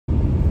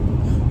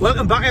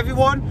Welcome back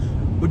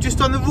everyone. We're just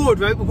on the road,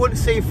 right? We're going to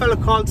see a fella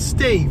called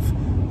Steve,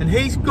 and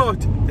he's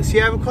got a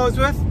Sierra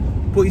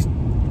Cosworth, but he's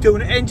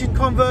doing an engine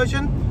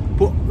conversion.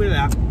 But with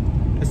that,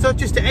 it's not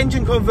just an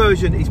engine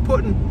conversion, he's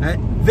putting a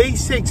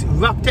V6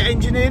 Raptor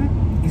engine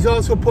in. He's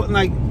also putting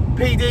like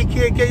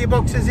PDK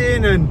gearboxes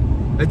in,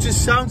 and it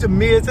just sounds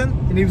amazing.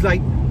 And he was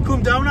like,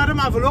 come down Adam,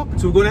 have a look.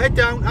 So we're going to head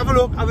down, have a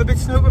look, have a bit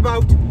snoop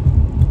about,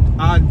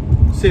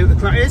 and see what the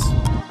crack is.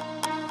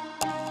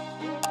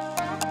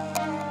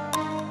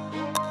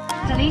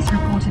 Police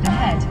reported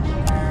ahead.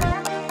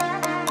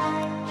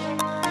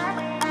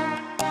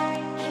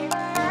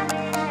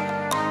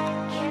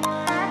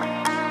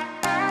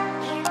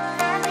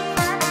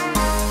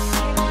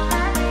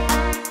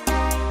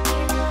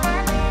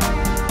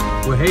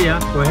 We're here,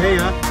 we're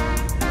here.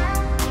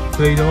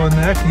 Three door in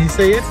there, can you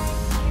see it?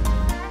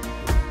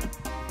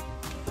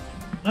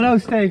 Hello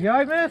Steve, you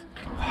alright mate?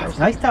 Oh, it's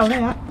nice down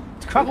here.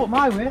 It's crap up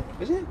my way.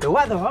 Is it? The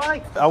weather,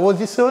 alright. How old's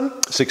your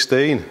son?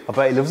 16. I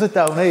bet he loves it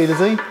down here, does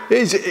he?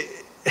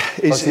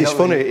 It's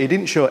funny, he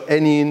didn't show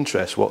any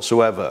interest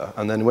whatsoever,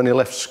 and then when he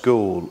left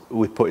school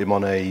we put him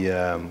on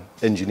a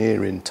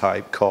engineering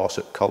type course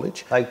at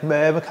college. Like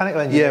mechanical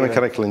engineering? Yeah,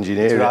 mechanical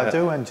engineering. That's what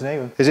I do,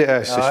 engineering. Is it?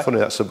 It's funny,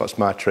 that's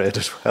my trade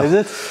as well.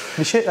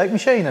 Is it? Like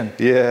machining?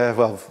 Yeah,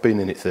 well I've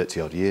been in it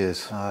 30 odd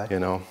years, you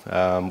know,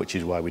 which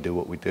is why we do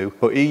what we do.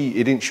 But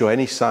he didn't show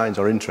any signs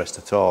or interest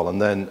at all,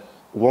 and then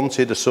once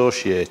he'd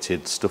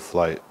associated stuff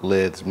like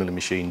lathes, milling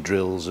machine,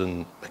 drills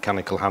and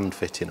mechanical hand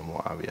fitting and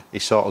what have you, he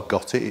sort of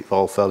got it, it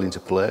all fell into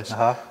place.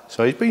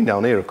 So he's been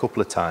down here a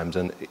couple of times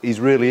and he's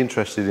really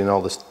interested in all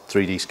this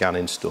 3D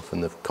scanning stuff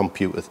and the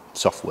computer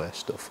software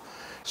stuff.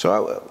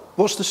 So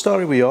what's the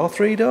story with your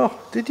three-door?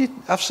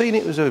 I've seen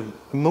it was a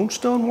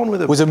Moonstone one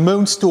with a... It was a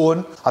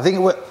Moonstone. I think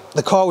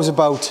the car was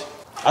about,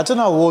 I don't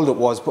know how old it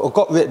was, but it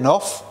got written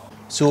off.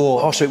 So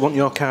it wasn't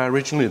your car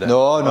originally then?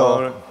 No, no.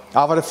 Oh, right.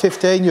 I've had a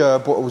 15-year,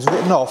 but it was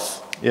written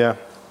off. Yeah.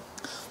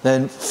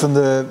 Then from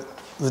the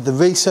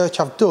research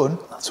I've done,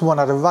 someone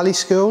had a rally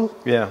school.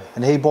 Yeah.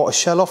 And he bought a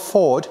shell off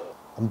Ford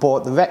and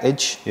bought the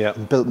wreckage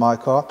and built my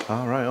car.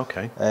 Oh, right,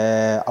 okay.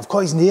 I've got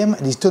his name,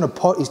 and he's done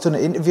an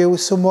interview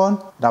with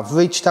someone, and I've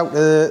reached out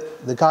to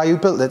the guy who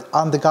built it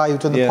and the guy who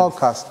done the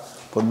podcast,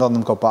 but none of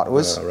them got back to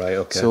us. Oh, right,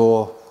 okay.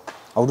 So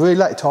I would really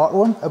like to talk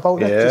to him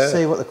about it, just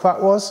see what the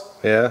crack was.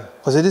 Yeah.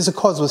 Because it is a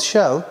Cosworth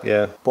shell,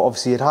 but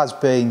obviously it has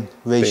been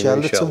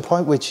reshelled at some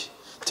point, which,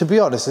 to be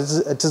honest,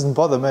 it doesn't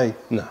bother me.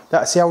 No.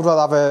 See, I would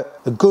rather have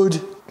a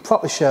good,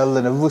 proper shell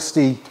than a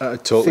rusty,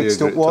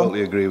 fixed up one. I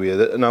totally agree with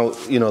you. Now,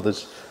 you know,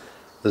 there's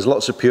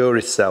lots of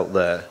purists out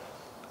there,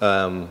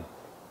 and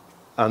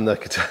they're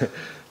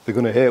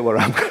going to hate what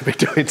I'm going to be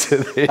doing to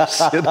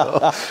this, you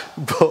know.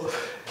 But,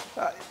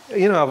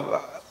 you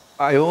know,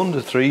 I owned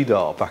a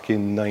three-door back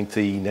in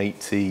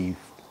 1980,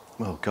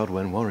 oh God,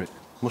 when was it?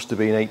 Must have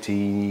been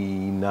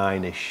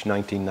 89-ish,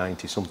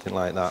 1990, something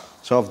like that.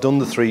 So I've done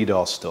the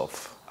three-door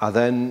stuff. I've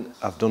done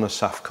a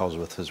SAF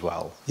Cosworth as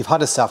well. You've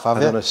had a SAF, have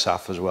you? I've done a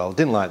SAF as well.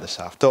 Didn't like the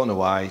SAF. Don't know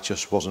why, it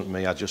just wasn't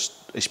me.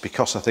 It's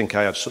because I think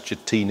I had such a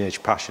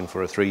teenage passion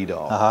for a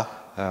three-door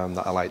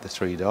that I like the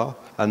three-door.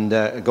 And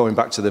going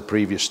back to the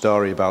previous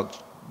story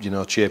about, you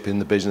know, shaping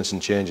the business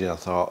and changing, I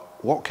thought,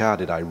 what car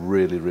did I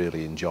really,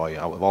 really enjoy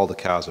out of all the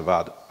cars I've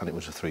had? And it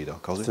was a three-door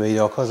Cosy.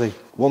 Three-door Cosy.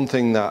 One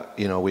thing that,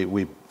 you know,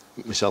 we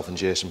myself and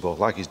Jason both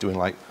like is doing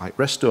like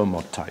resto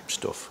mod type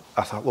stuff.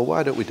 I thought, well,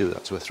 why don't we do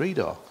that to a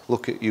three-door?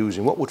 Look at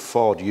using, what would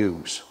Ford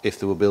use if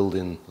they were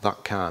building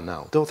that car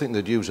now? Don't think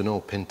they'd use an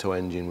old Pinto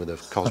engine with a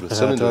Cosworth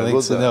cylinder, I don't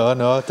think so.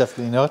 No,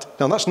 definitely not.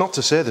 Now, that's not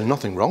to say there's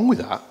nothing wrong with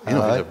that. You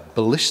know, it was a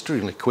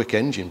blisteringly quick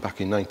engine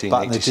back in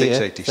 1986,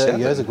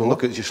 87. Years ago.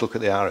 Just look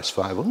at the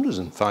RS500s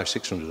and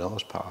 500-600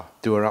 horsepower.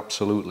 They were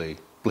absolutely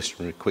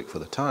blisteringly quick for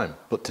the time.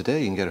 But today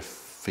you can get a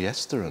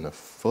Fiesta and a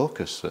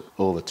Focus at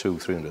over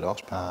 200-300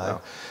 horsepower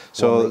now.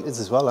 So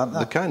as well, aren't they?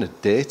 They're kind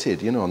of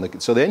dated, you know,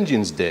 and so the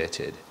engine's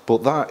dated,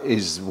 but that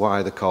is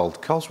why they're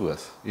called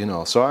Cosworth, you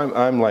know. So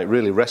I'm like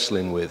really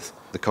wrestling with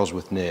the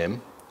Cosworth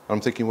name. I'm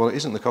thinking, well, it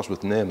isn't the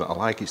Cosworth name that I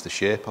like, it's the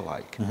shape I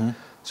like.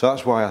 So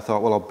that's why I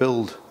thought, well, I'll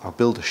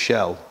build a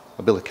shell,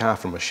 I'll build a car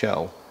from a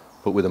shell,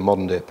 but with a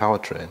modern day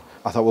powertrain.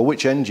 I thought, well,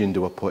 which engine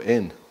do I put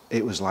in?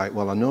 It was like,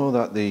 well, I know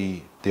that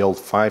the old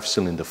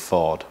 5-cylinder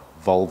Ford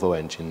Volvo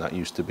engine that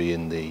used to be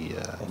in the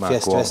Mark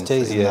Fiesta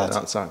STs, yeah,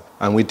 that's right.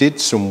 And we did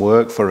some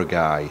work for a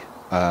guy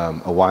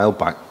a while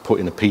back,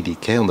 putting a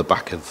PDK on the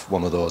back of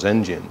one of those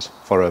engines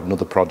for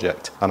another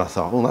project. And I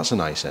thought, well, that's a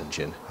nice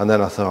engine. And then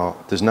I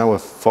thought, there's now a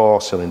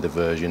 4-cylinder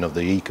version of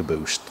the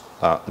EcoBoost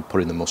that they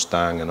put in the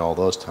Mustang and all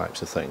those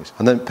types of things.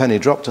 And then penny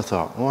dropped, I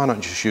thought, well, why not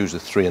just use the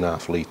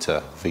 3.5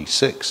 litre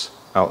V6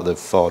 out of the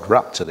Ford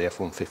Raptor, the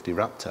F-150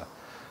 Raptor.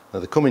 Now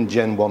they come in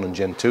Gen 1 and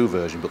Gen 2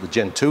 version, but the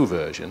Gen 2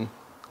 version,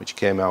 which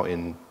came out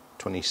in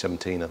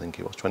 2017, I think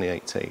it was,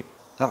 2018.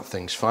 That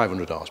thing's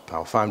 500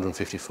 horsepower,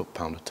 550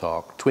 foot-pound of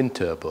torque, twin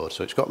turbo,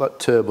 so it's got that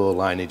turbo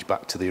lineage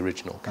back to the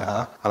original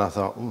car. And I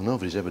thought, oh,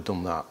 nobody's ever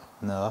done that.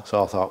 No.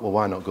 So I thought, well,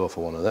 why not go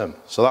for one of them?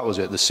 So that was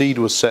it. The seed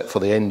was set for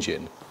the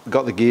engine.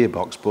 Got the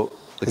gearbox, but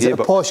Is it a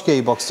Porsche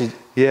gearbox?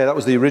 Yeah, that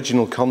was the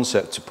original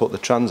concept, to put the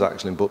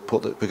transaxle in,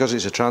 but because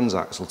it's a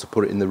transaxle, to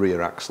put it in the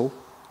rear axle.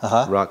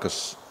 Right,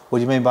 because... What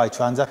do you mean by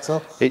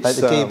transaxle? Like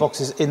the gearbox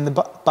is in the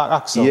back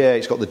axle? Yeah,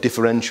 it's got the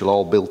differential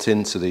all built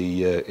into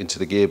the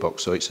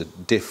gearbox, so it's a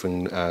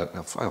different...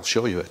 I'll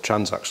show you a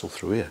transaxle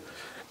through here.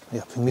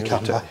 Yeah, bring me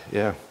camera.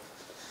 Yeah.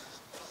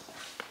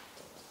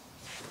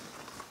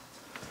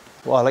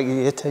 Well, I like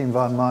your 18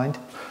 van mind.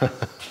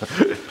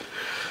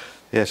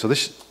 Yeah, so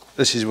this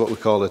is what we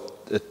call a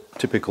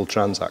typical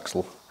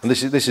transaxle. And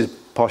this is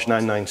Porsche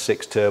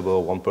 996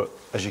 turbo one, but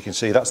as you can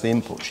see, that's the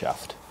input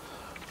shaft.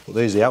 But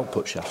these are the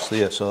output shafts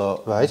here,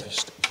 so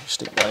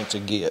stick that into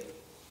gear.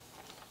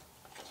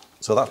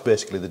 So that's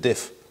basically the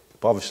diff.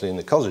 But obviously in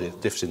the Cosworth, the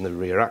diff's in the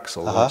rear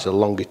axle. It's a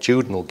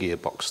longitudinal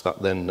gearbox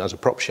that then has a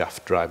prop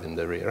shaft driving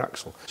the rear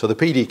axle. So the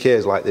PDK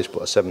is like this,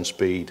 but a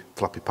 7-speed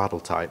flappy paddle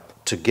type.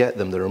 To get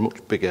them, they're a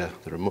much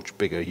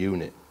bigger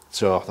unit.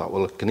 So I thought,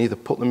 well, I can either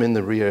put them in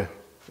the rear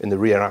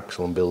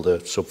axle and build a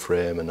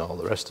subframe and all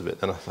the rest of it.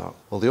 Then I thought,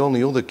 well, the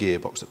only other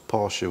gearbox that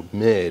Porsche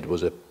made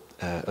was in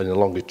a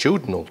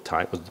longitudinal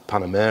type, was the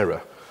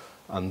Panamera,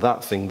 and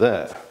that thing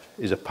there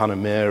is a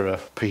Panamera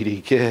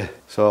PDK.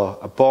 So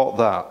I bought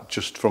that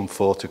just from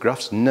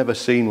photographs, never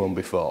seen one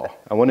before.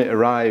 And when it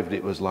arrived,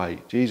 it was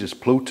like, Jesus,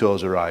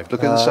 Pluto's arrived.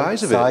 Look at the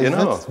size of it, you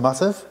know. It's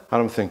massive.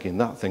 And I'm thinking,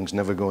 that thing's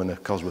never going to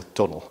Cosworth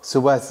tunnel. So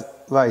where's,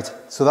 right,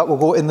 so that will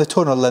go in the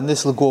tunnel and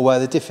this will go where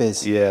the diff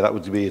is? Yeah, that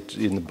would be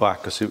in the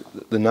back, because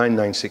the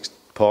 996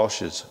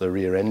 Porsches, the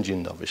rear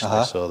engined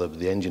obviously, so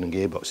the engine and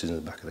gearbox is in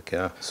the back of the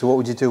car. So what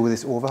would you do with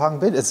this overhang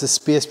bit? Is the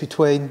space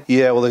between?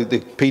 Yeah, well the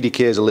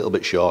PDK is a little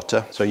bit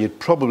shorter, so you'd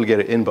probably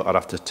get it in, but I'd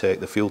have to take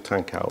the fuel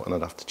tank out and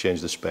I'd have to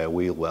change the spare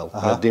wheel well.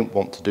 And I didn't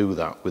want to do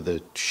that with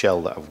the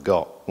shell that I've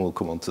got. We'll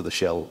come on to the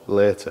shell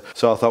later.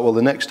 So I thought, well,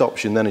 the next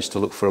option then is to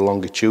look for a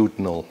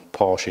longitudinal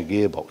Porsche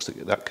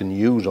gearbox that can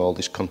use all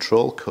this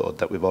control code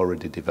that we've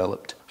already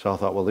developed. So I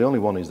thought, well, the only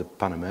one is the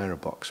Panamera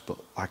box, but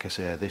like I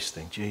say, this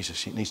thing,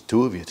 Jesus, it needs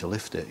 2 of you to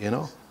lift it, you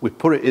know? We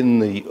put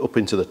it up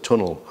into the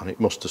tunnel, and it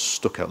must have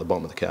stuck out the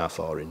bottom of the car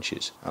 4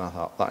 inches. And I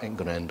thought, that ain't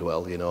going to end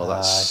well, you know,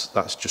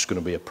 that's just going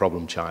to be a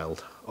problem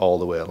child all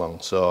the way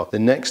along. So the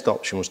next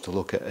option was to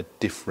look at a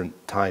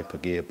different type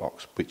of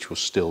gearbox, which was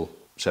still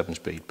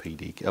 7-speed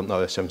PDK,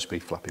 no, a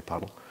 7-speed flappy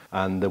paddle.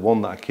 And the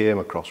one that I came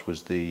across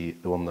was the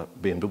one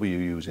that BMW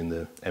use in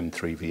the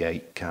M3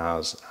 V8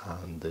 cars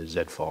and the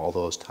Z4,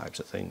 those types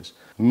of things.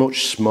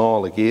 Much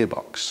smaller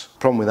gearbox.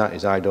 Problem with that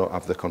is I don't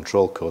have the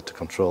control code to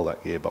control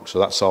that gearbox, so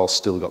that's all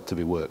still got to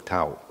be worked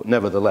out. But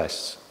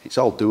nevertheless, it's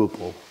all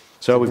doable.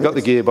 So we've got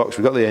the gearbox,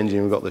 we've got the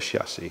engine, we've got the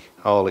chassis.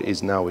 All it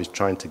is now is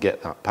trying to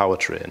get that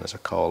powertrain, as I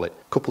call it,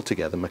 coupled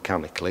together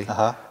mechanically,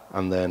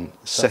 and then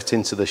set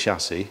into the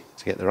chassis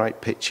to get the right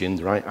pitching,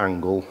 the right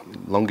angle,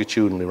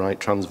 longitudinally right,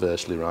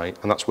 transversely right,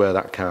 and that's where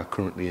that car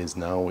currently is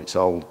now. It's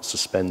all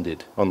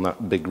suspended on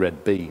that big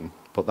red beam,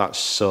 but that's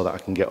so that I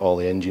can get all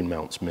the engine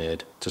mounts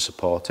made to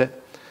support it.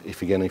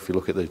 If you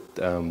look at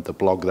the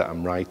blog that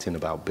I'm writing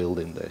about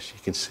building this, you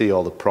can see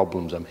all the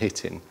problems I'm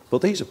hitting.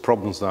 But these are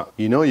problems that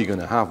you know you're going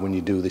to have when you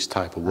do this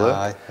type of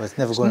work. Well, it's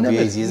never going to be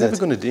easy, is it?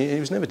 It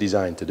was never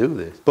designed to do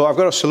this. But I've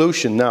got a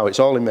solution now. It's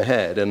all in my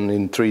head and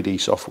in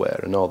 3D software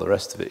and all the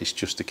rest of it. It's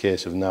just a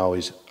case of now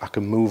is I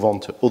can move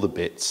on to other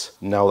bits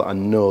now that I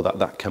know that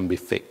that can be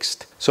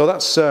fixed. So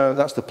that's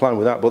the plan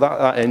with that. But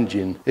that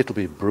engine, it'll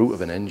be a brute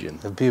of an engine.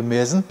 It'll be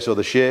amazing. So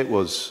the shape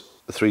was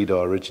a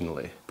 3-door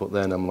originally, but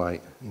then I'm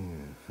like,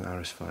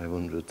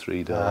 RS500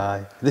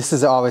 3-door. This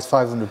is an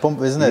RS500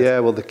 bumper, isn't it? Yeah,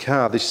 well the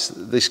car,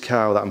 this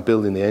car that I'm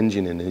building the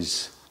engine in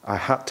is, I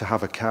had to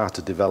have a car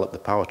to develop the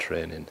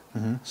powertrain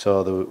in.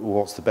 So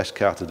what's the best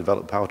car to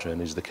develop the powertrain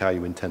is the car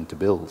you intend to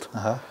build.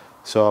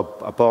 So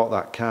I bought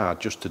that car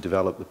just to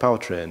develop the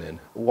powertrain in.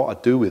 What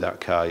I do with that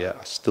car yet,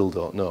 I still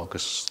don't know,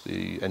 because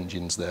the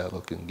engine's there,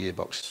 looking,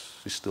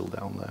 gearbox is still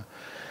down there.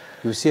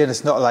 You were saying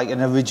it's not like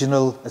an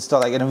original,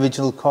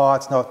 car,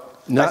 it's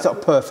not a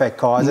perfect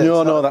car, is it?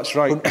 No, that's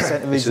right.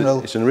 100%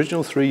 original. It's an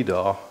original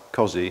 3-door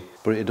Cosy,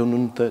 but it had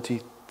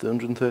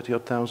 130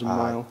 odd thousand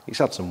miles. It's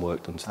had some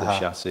work done to the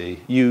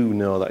chassis. You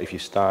know that if you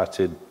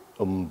started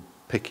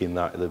unpicking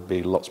that, there'd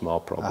be lots more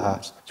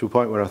problems. To a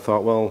point where I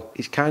thought, well,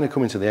 it's kind of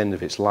coming to the end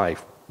of its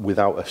life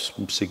without a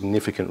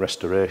significant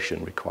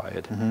restoration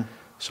required.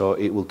 So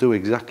it will do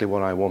exactly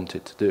what I want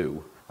it to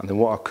do. And then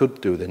what I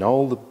could do, then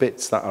all the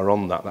bits that are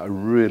on that are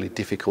really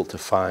difficult to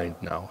find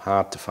now,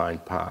 hard to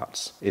find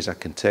parts, is I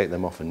can take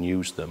them off and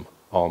use them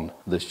on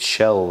the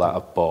shell that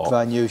I've bought.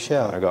 Brand new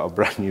shell? I got a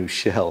brand new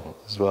shell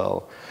as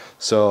well.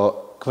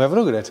 So... Can we have a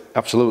look at it?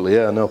 Absolutely,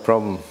 yeah, no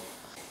problem.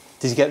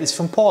 Did you get this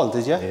from Paul,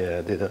 did you? Yeah,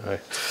 I did.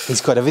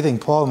 He's got everything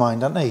Paul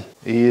mind, hasn't he?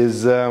 He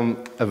is a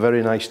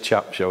very nice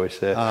chap, shall we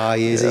say.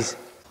 He is. Yeah.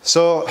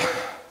 So...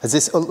 Is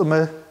this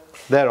Ultima?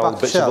 They're all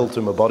bits of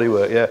Ultima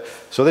bodywork, yeah.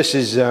 So this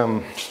is,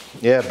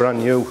 brand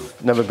new,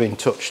 never been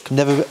touched.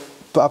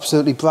 But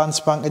absolutely brand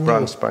spanking new?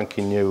 Brand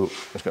spanking new.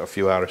 It's got a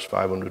few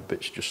RS500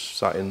 bits just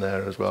sat in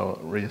there as well,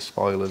 rear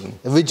spoilers.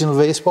 Original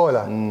rear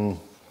spoiler?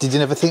 Did you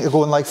never think of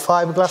going like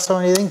fiberglass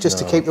or anything, just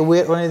to keep the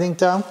weight or anything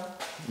down?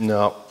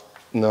 No.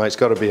 No, it's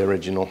got to be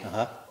original.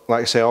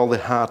 Like I say, all the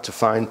hard to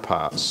find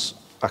parts,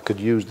 I could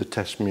use the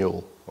test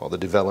mule, or the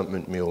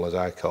development mule as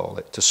I call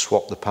it, to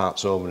swap the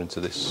parts over into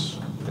this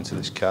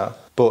car.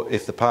 But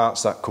if the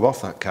parts that come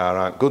off that car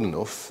aren't good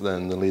enough,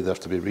 then they'll either have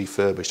to be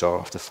refurbished or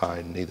have to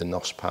find either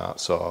NOS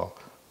parts or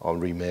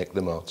remake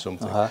them or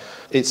something.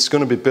 It's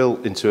going to be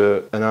built into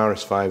an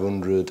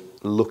RS500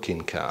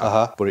 looking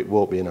car, but it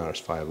won't be an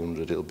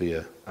RS500, it'll be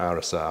a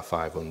RSR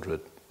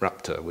 500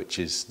 Raptor, which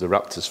is the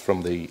Raptors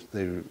from the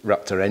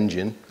Raptor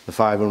engine. The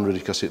 500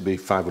 because it'd be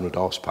 500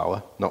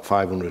 horsepower, not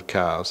 500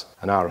 cars.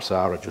 And RSR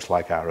are just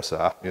like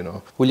RSR, you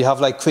know. Will you have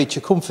like creature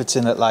comforts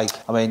in it, like,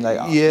 I mean,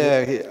 like...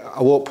 Yeah,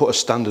 I won't put a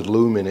standard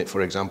loom in it,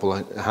 for example,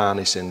 a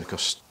harness in,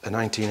 because a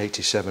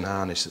 1987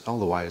 harness, all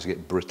the wires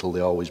get brittle,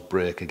 they always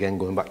break. Again,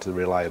 going back to the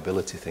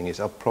reliability thing, is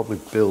I'll probably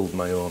build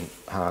my own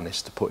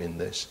harness to put in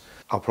this.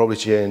 I'll probably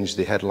change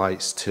the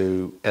headlights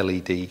to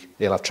LED.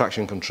 You'll have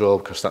traction control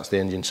because that's the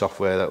engine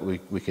software that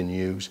we can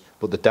use.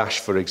 But the dash,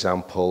 for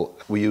example,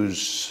 we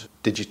use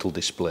digital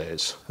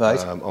displays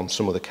on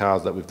some of the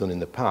cars that we've done in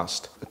the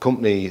past. A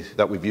company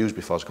that we've used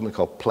before is a company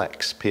called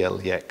Plex,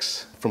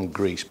 P-L-E-X, from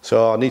Greece.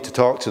 So I need to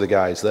talk to the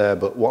guys there,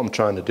 but what I'm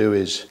trying to do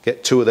is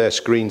get two of their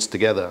screens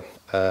together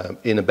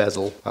in a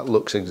bezel that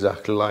looks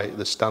exactly like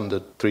the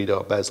standard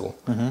 3-door bezel.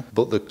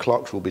 But the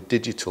clocks will be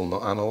digital,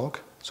 not analog.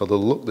 So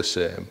they'll look the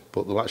same,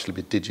 but they'll actually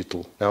be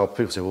digital. Now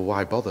people say, well,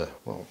 why bother?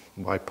 Well,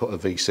 why put a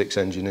V6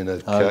 engine in a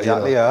car?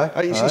 Exactly,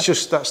 It's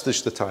just, that's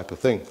just the type of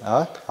thing.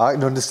 I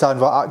can understand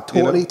why,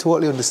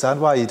 totally understand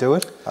why you do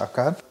it. I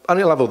can. And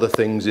it'll have other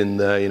things in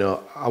there, you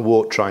know. I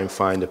won't try and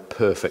find a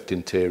perfect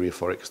interior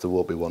for it because there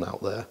won't be one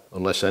out there,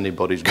 unless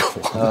anybody's got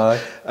one.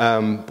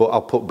 But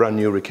I'll put brand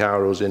new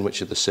Recaros in,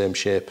 which are the same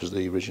shape as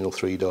the original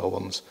 3-door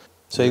ones.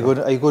 So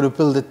are you going to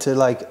build it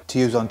to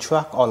use on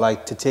track, or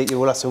like to take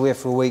your ass away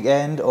for a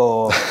weekend,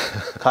 or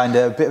kind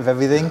of a bit of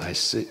everything?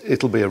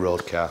 It'll be a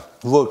road car.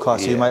 Road car,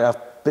 so you might have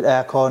a bit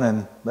of aircon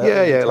and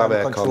it'll have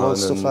aircon and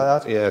stuff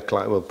like that.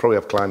 Yeah, we'll probably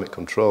have climate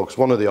control, because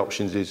one of the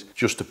options is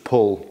just to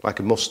pull like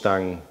a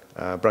Mustang.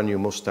 Brand new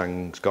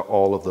Mustang's got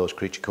all of those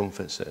creature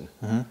comforts in.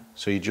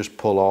 So you just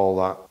pull all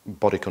that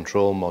body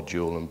control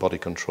module and body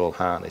control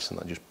harness, and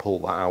then just pull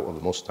that out of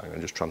the Mustang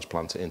and just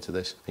transplant it into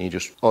this. And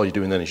all you're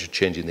doing then is just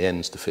changing the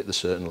ends to fit the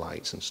certain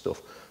lights and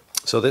stuff.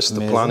 So the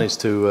plan is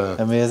to...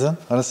 Amazing,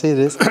 honestly it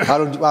is. How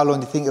long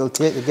do you think it'll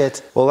take to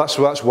get? Well, that's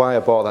why I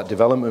bought that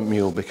development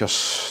mule,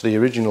 because the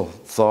original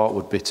thought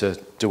would be to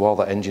do all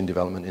that engine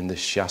development in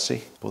this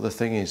chassis. But the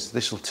thing is,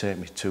 this will take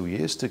me 2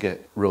 years to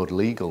get road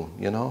legal,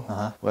 you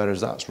know?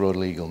 Whereas that's road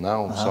legal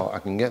now, so I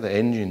can get the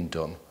engine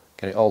done,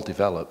 get it all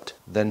developed,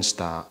 then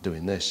start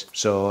doing this.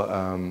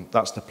 So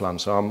that's the plan.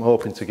 So I'm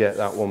hoping to get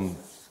that one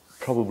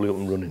probably up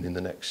and running in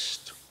the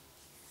next,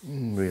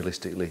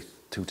 realistically,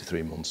 2 to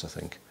 3 months, I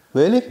think.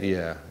 Really?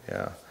 Yeah.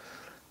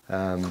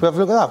 Can we have a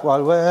look at that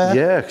while we're...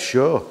 Yeah,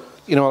 sure.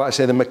 You know, like I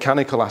say, the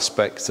mechanical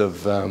aspect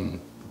of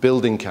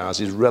building cars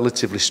is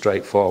relatively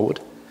straightforward.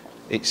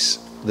 It's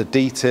the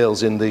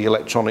details in the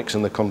electronics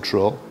and the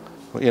control.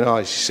 But, you know,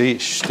 as you see,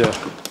 it's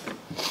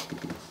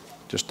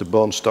just a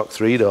bone stock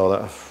 3-door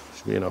that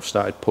I've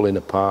started pulling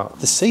apart.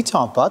 The seats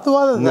aren't bad though,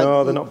 are they?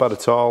 No, they're not bad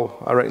at all.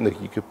 I reckon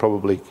that you could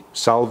probably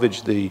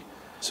salvage the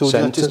So would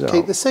you not just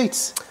keep the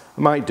seats?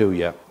 I might do,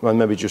 yeah. And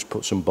maybe just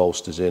put some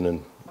bolsters in.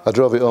 And I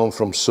drove it home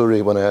from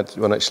Surrey when I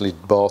actually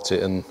bought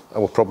it, and I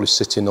was probably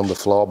sitting on the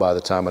floor by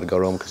the time I'd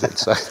got home because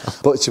it's.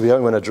 But to be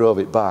honest, when I drove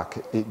it back,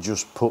 it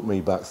just put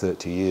me back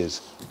 30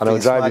 years. And I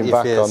was driving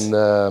back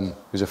on. It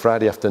was a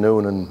Friday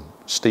afternoon, and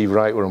Steve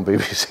Wright were on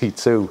BBC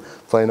Two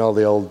playing all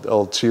the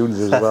old tunes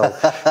as well.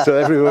 So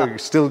everywhere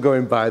still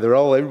going by.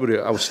 Everybody.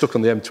 I was stuck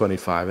on the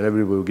M25, and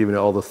everybody were giving it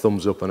all the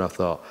thumbs up, and I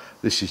thought,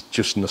 this is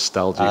just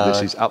nostalgic.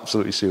 This is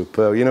absolutely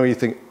superb. You know, you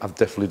think I've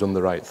definitely done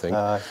the right thing.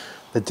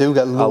 They do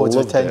get loads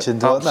of attention,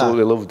 don't they?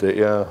 Absolutely loved it,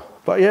 yeah.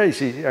 But yeah, you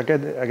see, I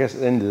guess at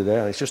the end of the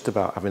day, it's just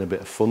about having a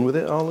bit of fun with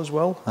it all as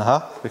well.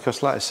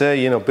 Because, like I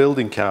say, you know,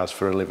 building cars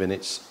for a living,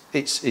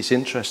 it's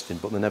interesting,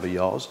 but they're never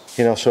yours.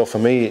 You know, so for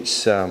me,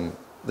 it's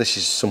this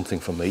is something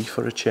for me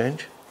for a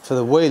change. For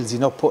the wheels, you're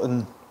not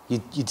putting,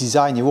 you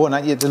design your own,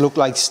 aren't you? They look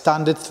like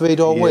standard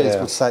 3-door wheels,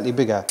 but slightly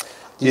bigger.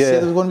 Did you say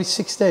they were going to be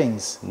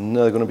 16s?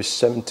 No, they're going to be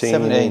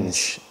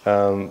 17-inch.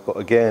 But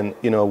again,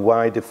 you know,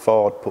 why did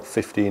Ford put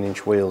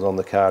 15-inch wheels on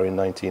the car in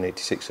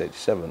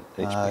 1986-87?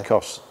 It's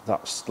because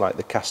that's like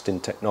the casting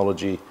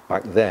technology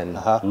back then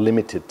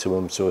limited to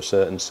them to a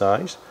certain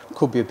size.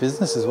 Could be a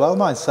business as well,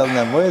 man, selling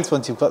them wheels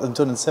once you've got them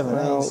done in 7/8.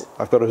 Well,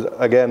 I've got to,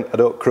 again, I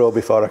don't crow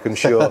before I can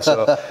show.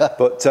 So,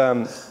 but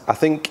I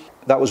think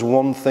that was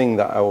one thing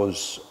that if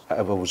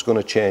I was going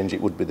to change,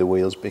 it would be the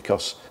wheels,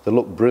 because they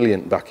looked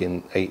brilliant back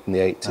in the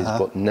 80s,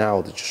 but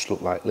now they just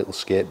look like little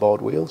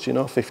skateboard wheels, you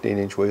know,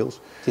 15-inch wheels.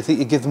 Do you think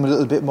you give them a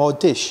little bit more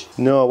dish?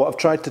 No, what I've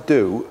tried to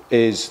do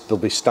is they'll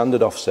be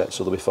standard offset,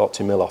 so they'll be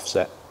 40mm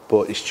offset,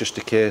 but it's just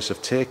a case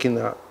of taking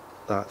that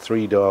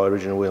 3-door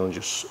original wheel and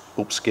just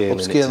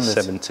upscaling it to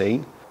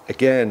 17.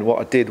 Again, what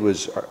I did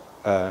was,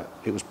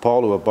 it was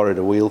Paul who I borrowed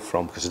a wheel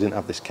from because I didn't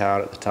have this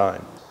car at the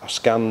time. I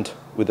scanned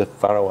with a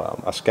Faro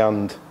arm, I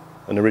scanned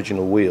an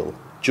original wheel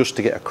just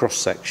to get a cross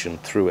section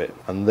through it,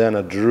 and then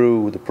I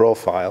drew the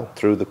profile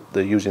through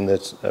the using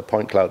the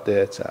point cloud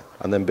data,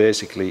 and then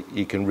basically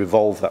you can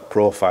revolve that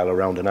profile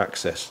around an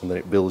axis, and then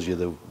it builds you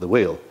the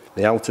wheel.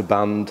 The outer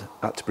band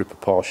had to be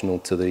proportional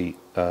to the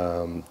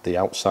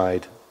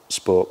outside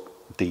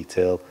spoke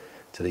detail,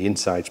 to the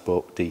inside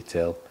spoke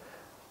detail,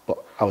 but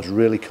I was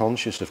really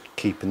conscious of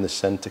keeping the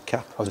centre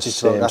cap the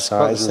same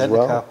size as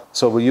well.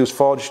 So we use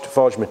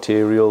forged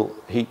material,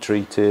 heat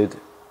treated.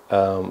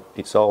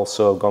 It's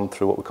also gone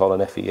through what we call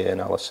an FEA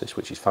analysis,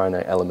 which is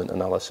finite element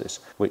analysis,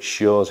 which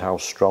shows how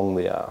strong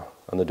they are.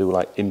 And they do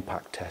like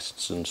impact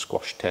tests and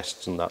squash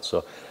tests and that.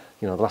 So,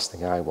 you know, the last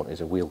thing I want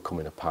is a wheel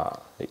coming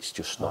apart. It's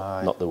just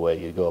not the way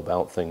you go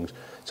about things.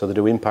 So they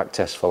do impact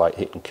tests for like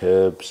hitting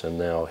curbs and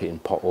now hitting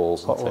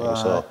potholes and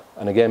things. So,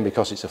 and again,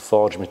 because it's a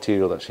forged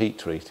material that's heat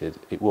treated,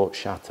 it won't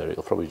shatter,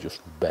 it'll probably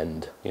just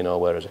bend, you know,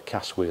 whereas a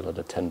cast wheel had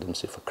a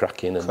tendency for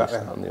cracking and this,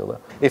 that and the other.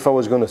 If I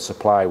was going to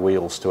supply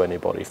wheels to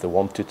anybody, if they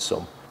wanted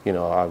some, you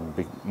know, I'd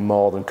be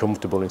more than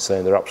comfortable in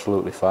saying they're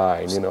absolutely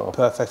fine, you know.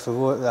 Perfect for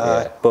work,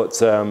 yeah. But,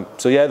 so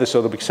yeah,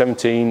 so there'll be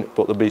 17,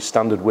 but there'll be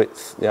standard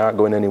width, they aren't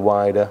going any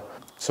wider.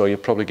 So you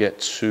probably get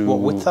two... What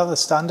width are the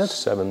standard?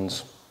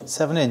 7s.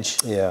 7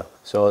 inch? Yeah.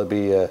 So it'd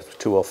be a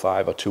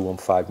 205 or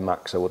 215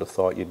 max, I would have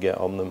thought you'd get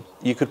on them.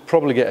 You could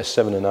probably get a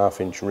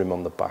 7.5 inch rim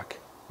on the back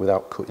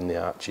without cutting the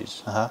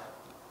arches.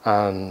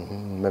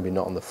 And maybe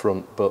not on the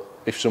front, but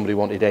if somebody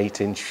wanted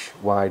 8-inch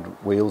wide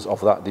wheels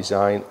of that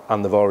design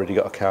and they've already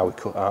got a car with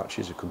cut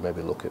arches, you could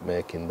maybe look at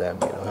making them.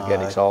 You know,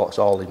 again, it's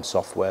all in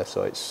software,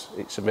 so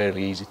it's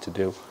really easy to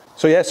do.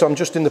 So yeah, so I'm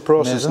just in the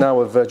process now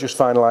of just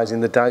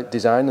finalising the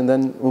design, and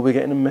then we'll be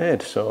getting them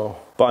made. So,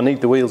 but I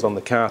need the wheels on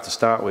the car to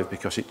start with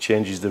because it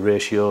changes the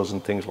ratios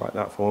and things like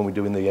that for when we're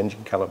doing the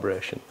engine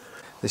calibration.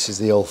 This is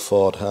the old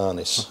Ford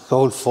harness. The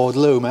old Ford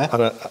loom, eh?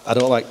 And I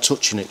don't like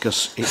touching it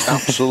because it's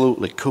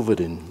absolutely covered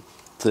in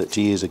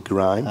 30 years of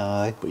grime.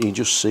 But you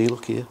just see,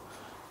 look here,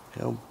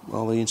 you know,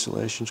 all the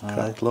insulation's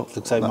cracked. Look,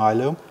 looks like my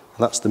loom.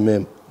 That's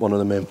the one of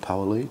the main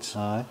power leads.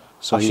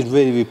 So I should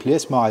really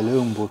replace my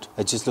loom, but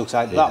it just looks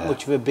like that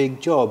much of a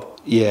big job.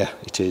 Yeah,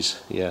 it is,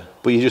 yeah.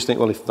 But you just think,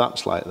 well, if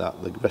that's like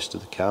that, the rest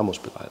of the car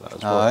must be like that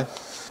as well.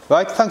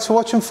 Right, thanks for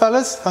watching,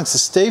 fellas. Thanks to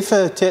Steve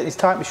for taking his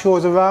time to show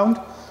us around.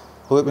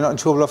 I hope we're not in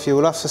trouble off you,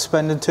 Olaf, for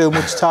spending too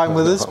much time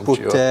with us. But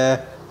sure.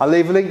 I'll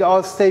leave a link to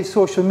all Steve's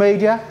social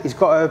media. He's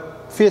got a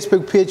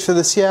Facebook page for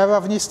the Sierra,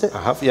 haven't you, Steve?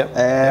 I have,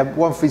 yeah.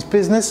 One for his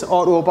business,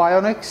 Auto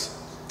Bionics.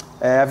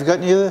 Have you got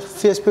any other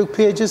Facebook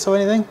pages or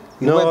anything?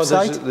 No, there's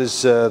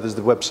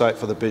the website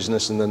for the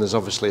business, and then there's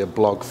obviously a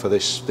blog for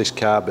this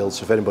car build.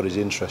 So if anybody's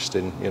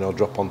interested, you know,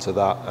 drop onto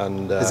that.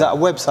 And is that a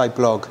website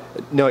blog?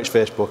 No, it's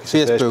Facebook. It's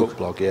a Facebook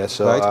blog, yeah.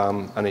 So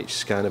and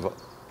it's kind of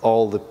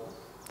all the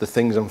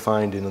things I'm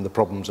finding and the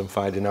problems I'm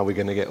finding. How we're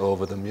going to get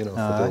over them, you know,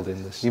 for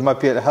building this. You might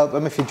be able to help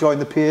them if you join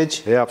the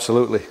page. Yeah,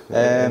 absolutely.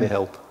 Any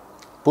help.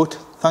 But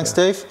thanks,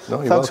 Dave.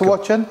 No, thanks for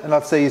watching, and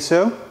I'll see you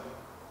soon.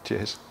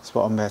 Cheers.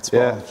 Spot on, mate.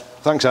 Spot on.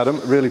 Thanks, Adam.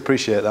 Really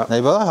appreciate that.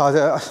 No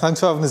bother. Thanks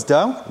for having us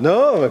down.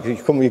 No,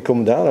 you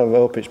come down. I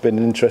hope it's been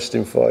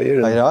interesting for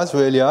you. It has,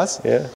 really has. Yeah.